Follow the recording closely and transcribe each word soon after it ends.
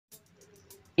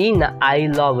In I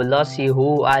Love Lucy,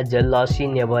 who was Lucy's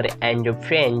neighbor and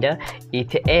friend,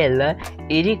 Ethel,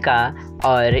 Erica,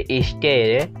 or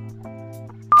Esther?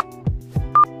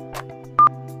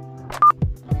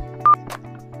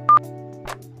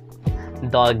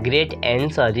 The great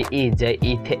answer is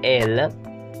Ethel.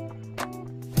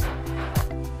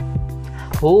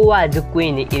 Who was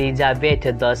Queen Elizabeth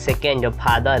II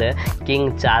father,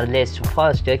 King Charles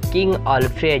I, King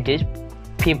Alfred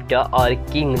V, or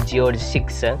King George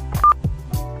VI?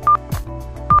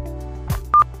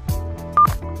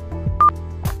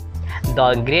 The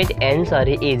great answer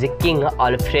is King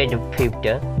Alfred V.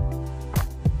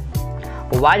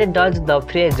 What does the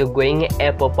phrase "going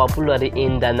ape" popular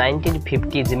in the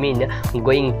 1950s mean?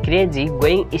 Going crazy,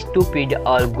 going stupid,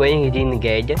 or going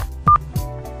renegade?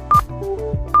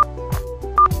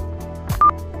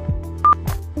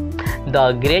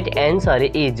 The great answer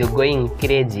is going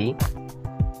crazy.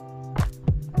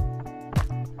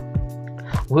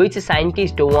 Which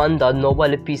scientist won the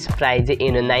Nobel Peace Prize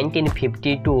in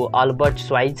 1952? Albert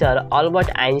Schweitzer, Albert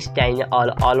Einstein,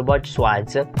 or Albert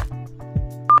Schwartz?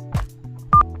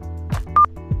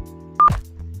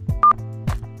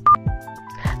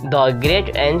 The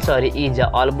great answer is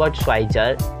Albert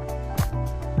Schweitzer.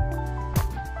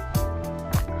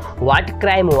 What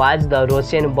crime was the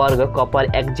Rosenberg couple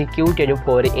executed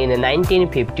for in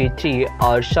 1953?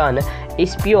 Arson,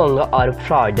 espionage, or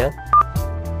fraud?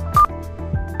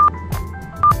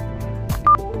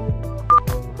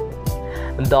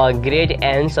 The great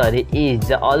answer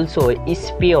is also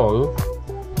espionage.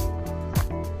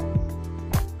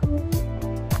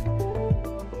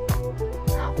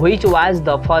 Which was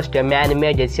the first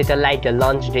man-made satellite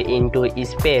launched into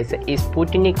space?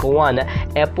 Sputnik 1,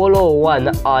 Apollo 1,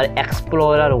 or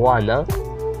Explorer 1?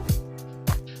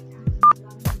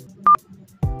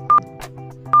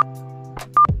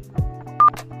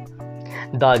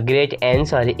 The great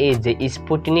answer is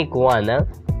Sputnik 1.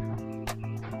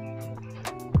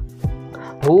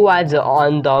 Who was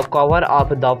on the cover of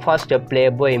the first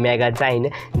Playboy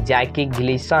magazine? Jackie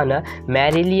Gleason,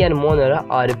 Marilyn Monroe,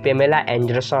 or Pamela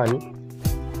Anderson?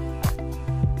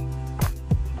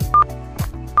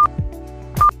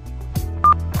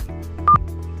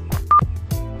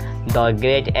 The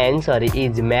great answer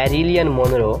is Marilyn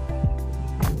Monroe.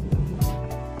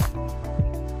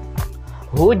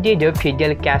 Who did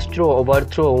Fidel Castro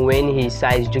overthrow when he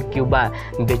seized Cuba?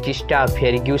 Batista,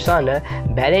 Ferguson,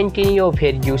 Valentino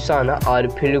Ferguson, or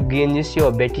Fulgencio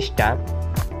Batista?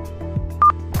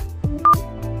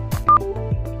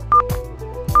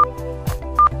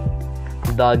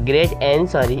 The great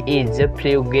answer is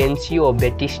Fulgencio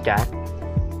Batista.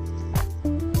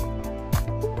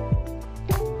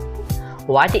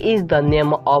 What is the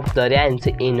name of the ranch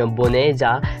in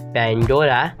Bonanza,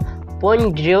 Pandora,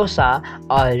 Ponderosa,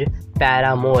 or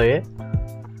Paramore?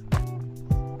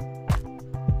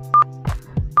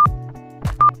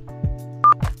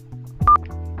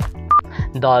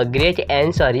 The great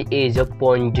answer is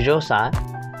Ponderosa.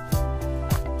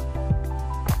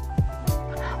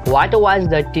 What was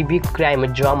the TV crime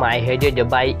drama headed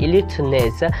by Elliot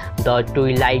Ness? The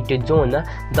Twilight Zone,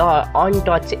 The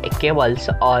Untouchables,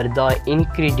 or The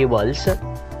Incredibles?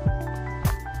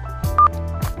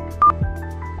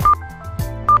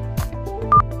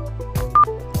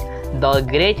 The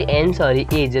great answer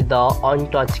is The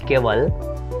Untouchable.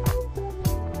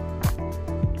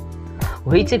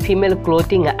 Which female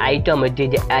clothing item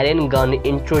did Aaron Gunn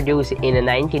introduce in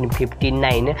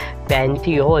 1959?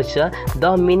 Pantyhose,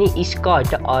 the mini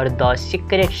skirt, or the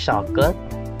secret sock?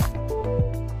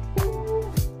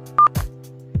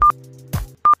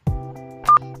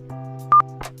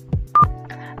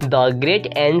 The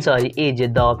great answer is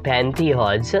the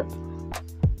pantyhose.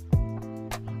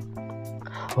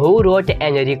 Who wrote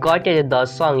and recorded the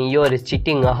song You're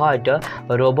Cheating Heart?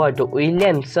 Robert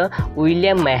Williams,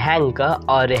 William Hank,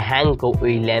 or Hank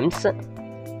Williams?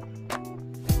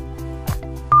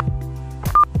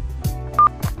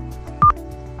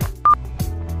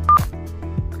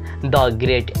 The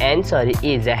great answer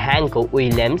is Hank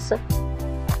Williams.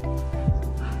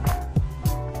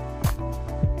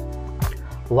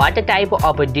 What type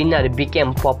of dinner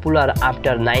became popular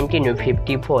after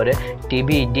 1954?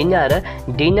 TV dinner,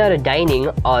 dinner dining,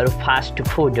 or fast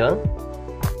food?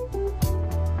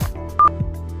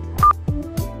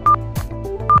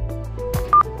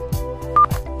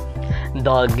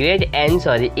 The great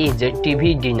answer is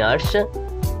TV dinners.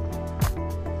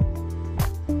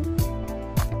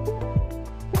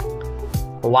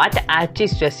 What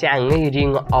artist sang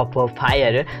Ring of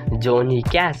Fire? Johnny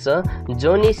Cash,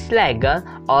 Johnny Slag,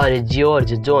 or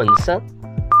George Jones?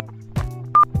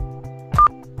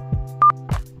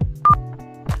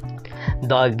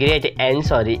 The great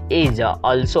answer is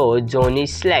also Johnny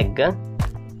Slag.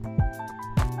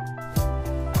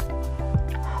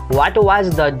 What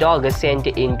was the dog sent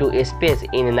into space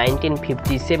in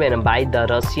 1957 by the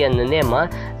Russian name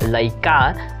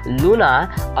Laika,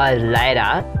 Luna or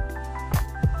Lyra?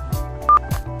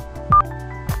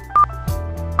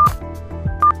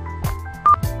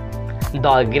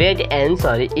 The great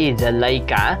answer is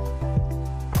Laika.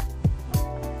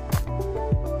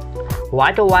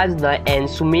 What was the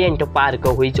amusement park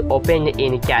which opened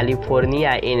in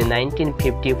California in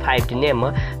 1955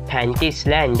 named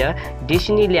Fantasyland,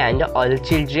 Disneyland or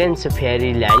Children's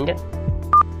Fairyland?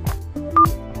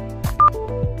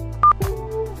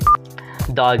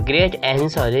 The great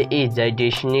answer is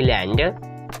Disneyland.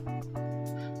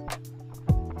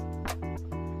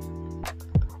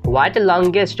 What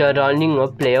longest running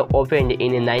play opened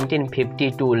in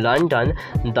 1952 London,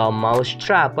 The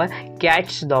Mousetrap,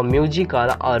 Cats the Musical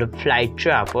or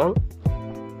Flytrap?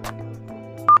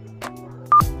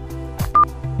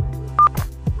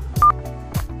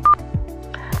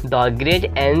 The great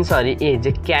answer is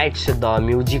Cats the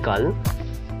Musical.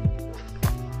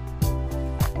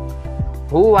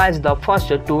 Who was the first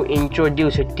to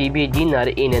introduce TV dinner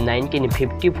in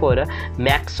 1954?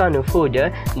 Maxon Food,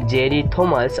 Jerry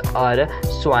Thomas or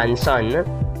Swanson?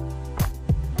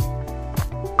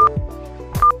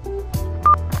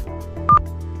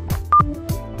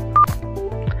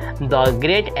 The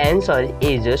great answer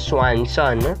is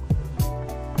Swanson.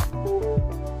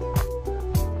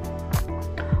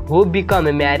 Who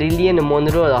became Marilyn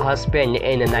Monroe's husband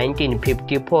in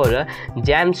 1954?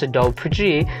 James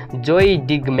Duffy, Joey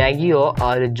DiMaggio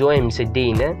or James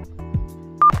Dean?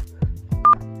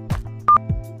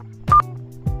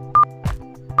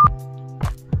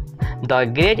 The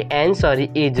great answer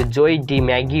is Joey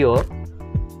DiMaggio.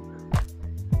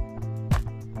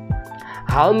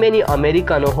 How many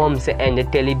American homes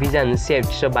and television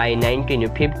sets by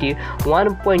 1950?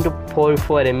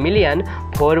 1.44 million,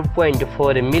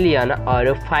 4.4 million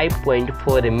or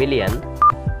 5.4 million?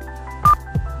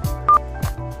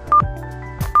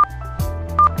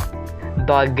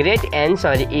 The great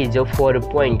answer is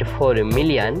 4.4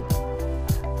 million.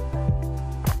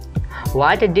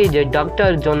 What did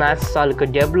Dr. Jonas Salk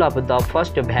develop the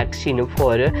first vaccine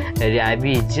for?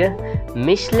 Rabies,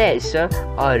 measles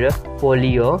or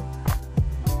polio?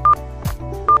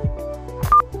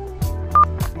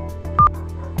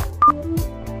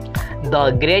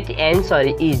 The great answer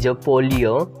is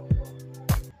polio.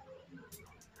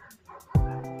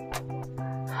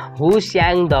 Who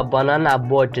sang the Banana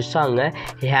Boat song?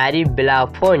 Harry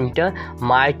Belafonte,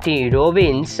 Marty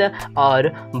Robbins or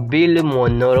Bill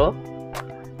Monroe?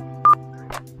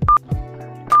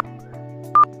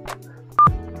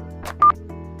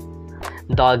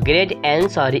 The great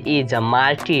answer is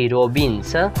Marty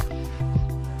Robbins.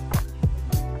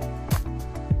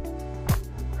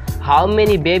 How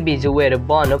many babies were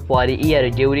born per year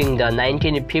during the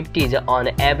 1950s on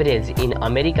average in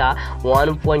America?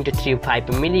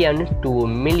 1.35 million, 2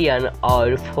 million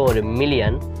or 4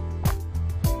 million?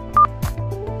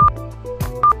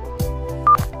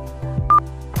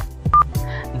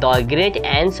 The great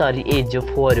answer is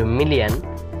 4 million.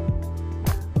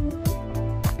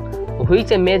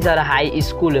 Which major high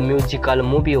school musical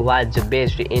movie was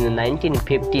based in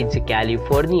 1950s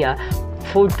California?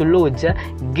 Footloose,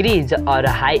 Grease or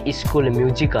High School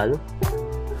Musical?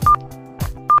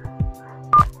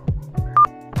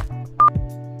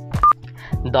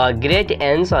 The great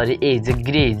answer is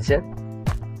Grease.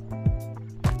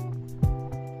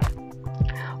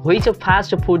 Which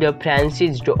fast food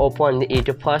franchise opened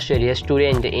its first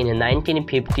restaurant in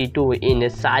 1952 in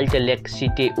Salt Lake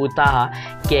City, Utah?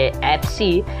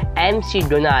 KFC,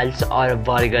 McDonald's or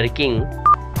Burger King?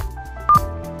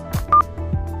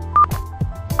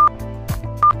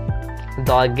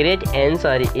 The great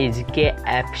answer is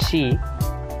KFC.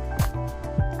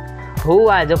 Who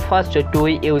was the first to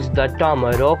use the term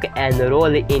rock and roll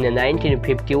in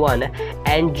 1951?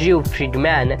 Andrew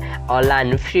Friedman,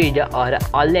 Alan Freed or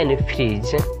Alan Freed?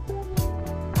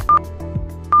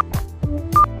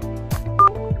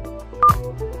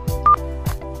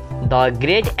 The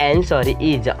great answer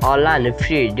is Alan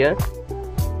Freed.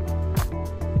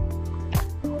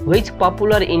 Which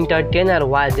popular entertainer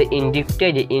was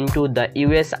inducted into the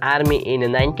US Army in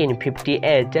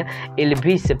 1958?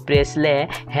 Elvis Presley,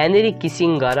 Henry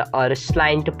Kissinger or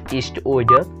Clint Eastwood?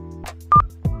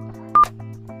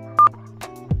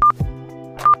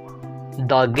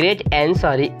 The great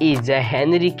answer is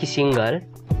Henry Kissinger.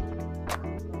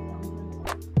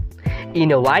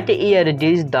 In what year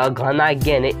did the Ghana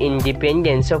gain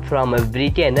independence from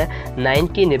Britain?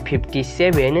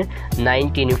 1957,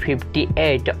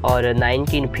 1958 or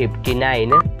 1959?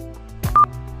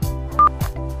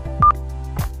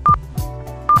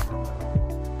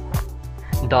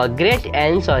 The great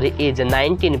answer is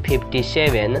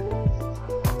 1957.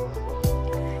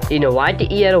 In what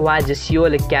year was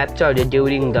Seoul captured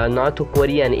during the North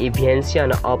Korean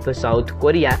invasion of South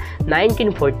Korea?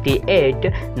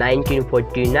 1948,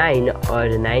 1949 or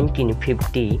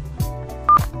 1950?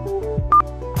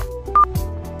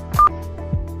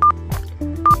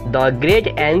 The great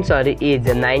answer is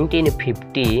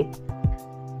 1950.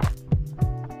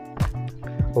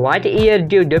 What year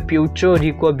did Puerto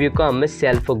Rico become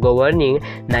self-governing?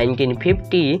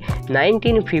 1950,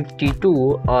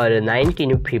 1952 or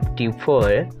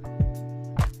 1954?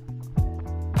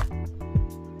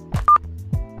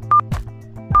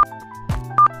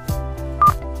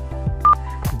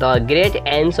 The great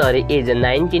answer is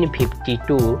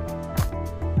 1952.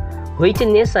 Which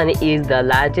nation is the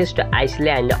largest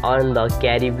island on the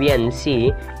Caribbean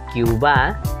Sea?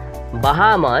 Cuba,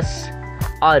 Bahamas,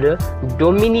 or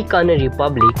Dominican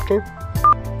Republic?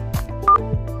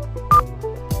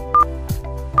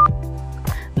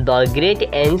 The great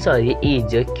answer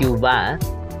is Cuba.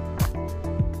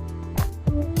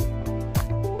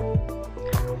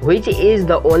 Which is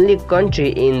the only country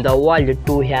in the world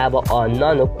to have a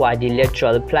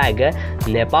non-quadrilateral flag?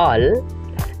 Nepal,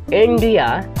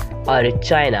 India, or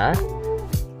China?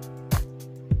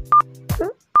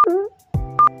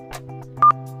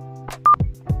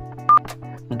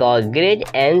 The great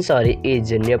answer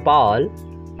is Nepal.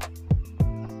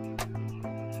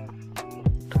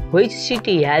 Which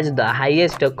city has the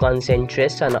highest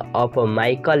concentration of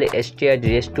Michael Estate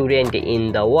restaurants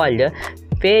in the world?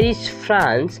 Paris,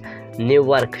 France, New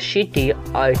York City,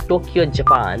 or Tokyo,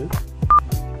 Japan?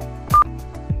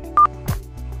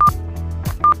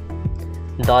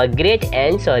 The great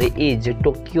answer is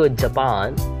Tokyo,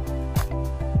 Japan.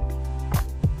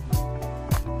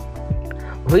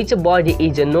 Which bird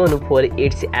is known for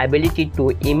its ability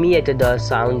to imitate the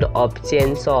sound of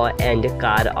chainsaw and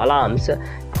car alarms?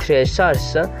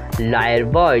 Threshers,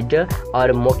 lyrebird,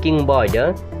 or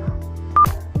mockingbird?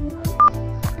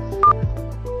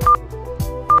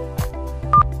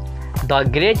 The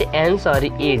great answer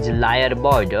is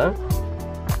lyrebird.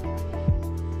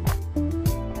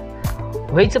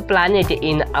 Which planet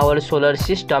in our solar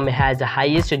system has the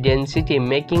highest density,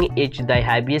 making it the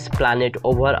heaviest planet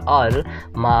overall?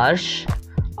 Mars,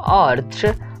 Earth,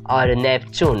 or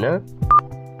Neptune?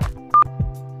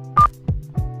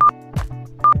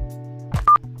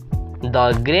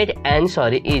 The great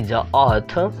answer is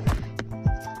Earth.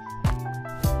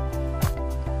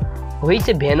 Which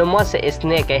venomous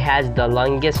snake has the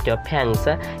longest fangs?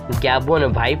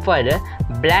 Gabon viper,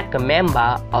 black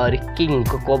mamba, or king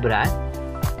cobra?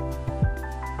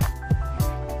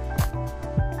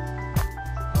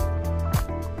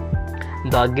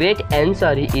 The great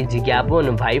answer is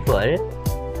Gabon viper.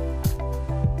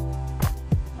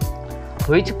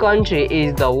 Which country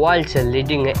is the world's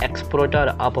leading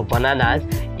exporter of bananas?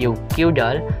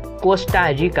 Ecuador,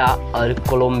 Costa Rica, or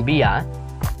Colombia?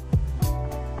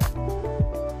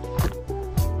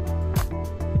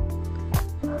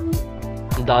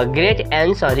 The great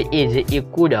answer is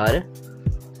Ecuador.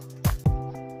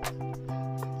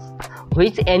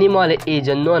 Which animal is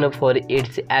known for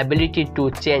its ability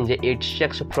to change its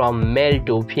sex from male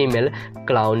to female?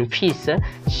 Clownfish,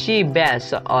 sea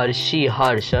bass, or sea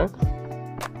horse?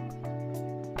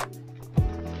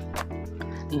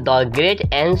 The great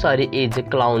answer is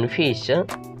clownfish.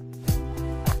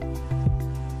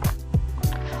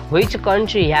 Which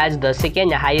country has the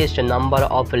second highest number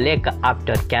of lakes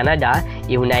after Canada,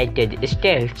 United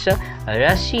States,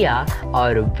 Russia,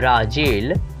 or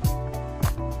Brazil?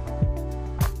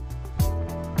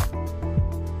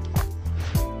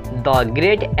 The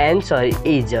great answer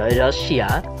is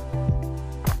Russia.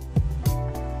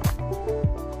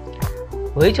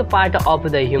 Which part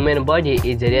of the human body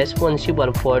is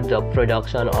responsible for the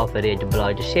production of red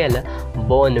blood cell?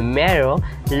 Bone marrow,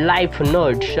 lymph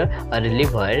nodes, or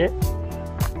liver?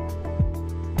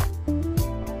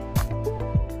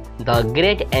 The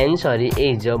great answer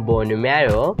is bone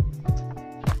marrow.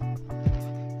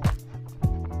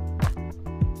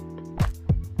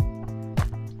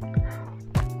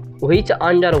 Which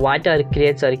underwater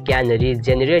creature can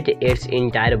regenerate its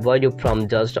entire body from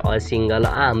just a single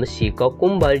arm? Sea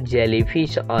cucumber,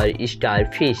 jellyfish, or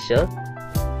starfish?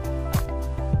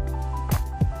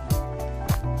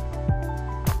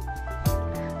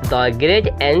 The great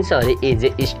answer is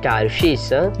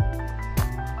starfish.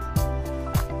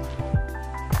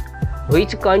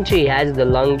 Which country has the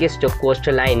longest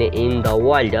coastline in the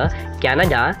world?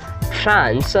 Canada,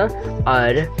 France, or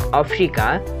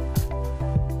Africa?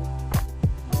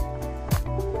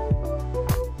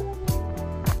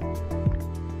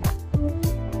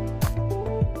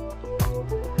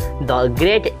 The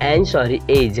great answer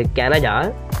is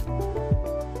Canada.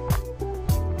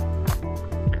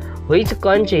 Which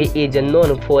country is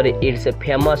known for its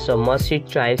famous Musi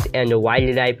tribes and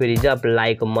wildlife reserves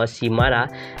like Musi Mara,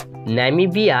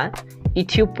 Namibia,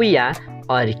 Ethiopia,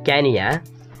 or Kenya?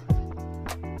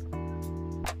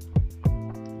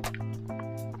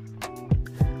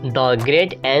 The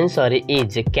great answer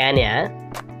is Kenya.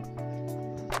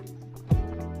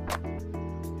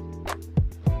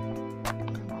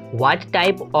 What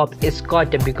type of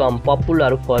skirt became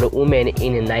popular for women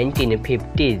in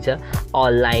 1950s?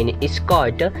 Online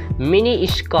skirt, mini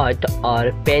skirt,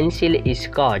 or pencil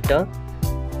skirt?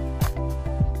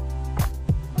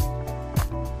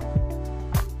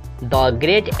 The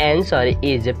great answer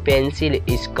is pencil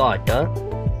skirt.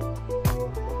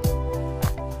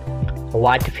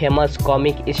 What famous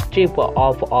comic strip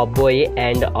of a boy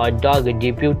and a dog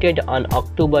debuted on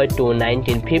October 2,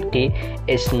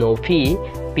 1950? Snoopy,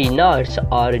 Peanuts,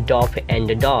 or Duff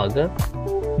and Dog?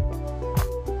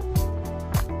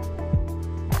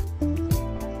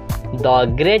 The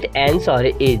great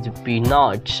answer is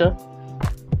Peanuts.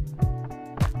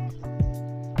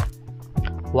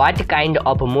 What kind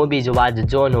of movies was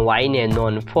John Wayne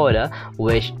known for?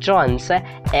 Westerns,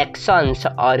 actions,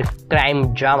 or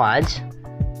crime dramas?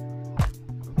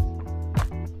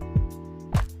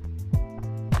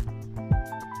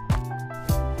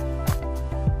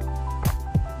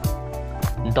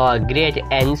 The great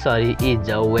answer is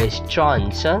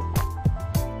Westerns.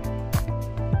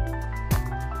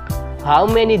 How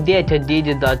many deaths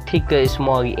did the thick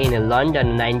smog in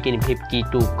London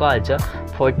 1952 cause?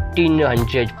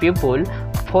 1,400 people,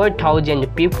 4,000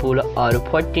 people, or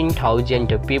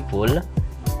 14,000 people?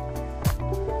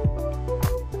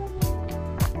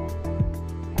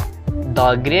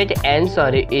 The great answer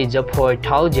is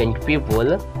 4,000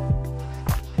 people.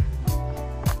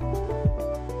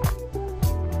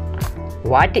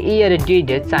 What year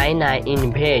did China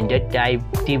invade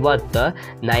Tibet?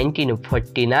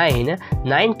 1949,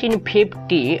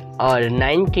 1950, or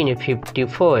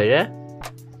 1954?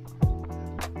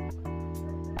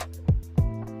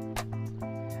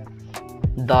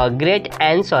 The great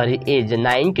answer is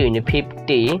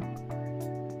 1950.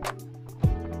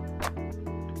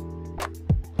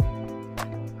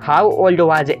 How old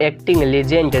was acting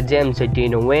legend James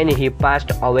Dean when he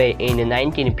passed away in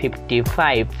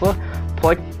 1955?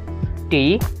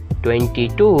 40,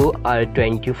 22, or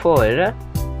 24?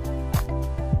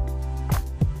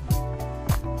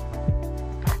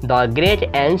 The great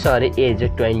answer is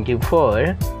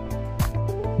 24.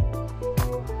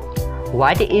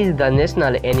 What is the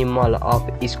national animal of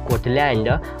Scotland?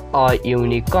 A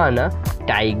unicorn,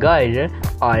 tiger,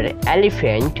 or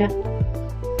elephant?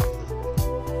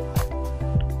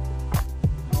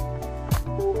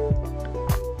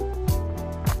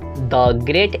 The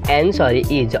great answer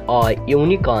is a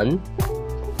unicorn.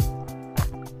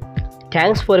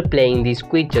 Thanks for playing this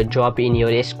quiz. Drop in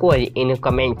your score in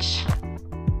comments.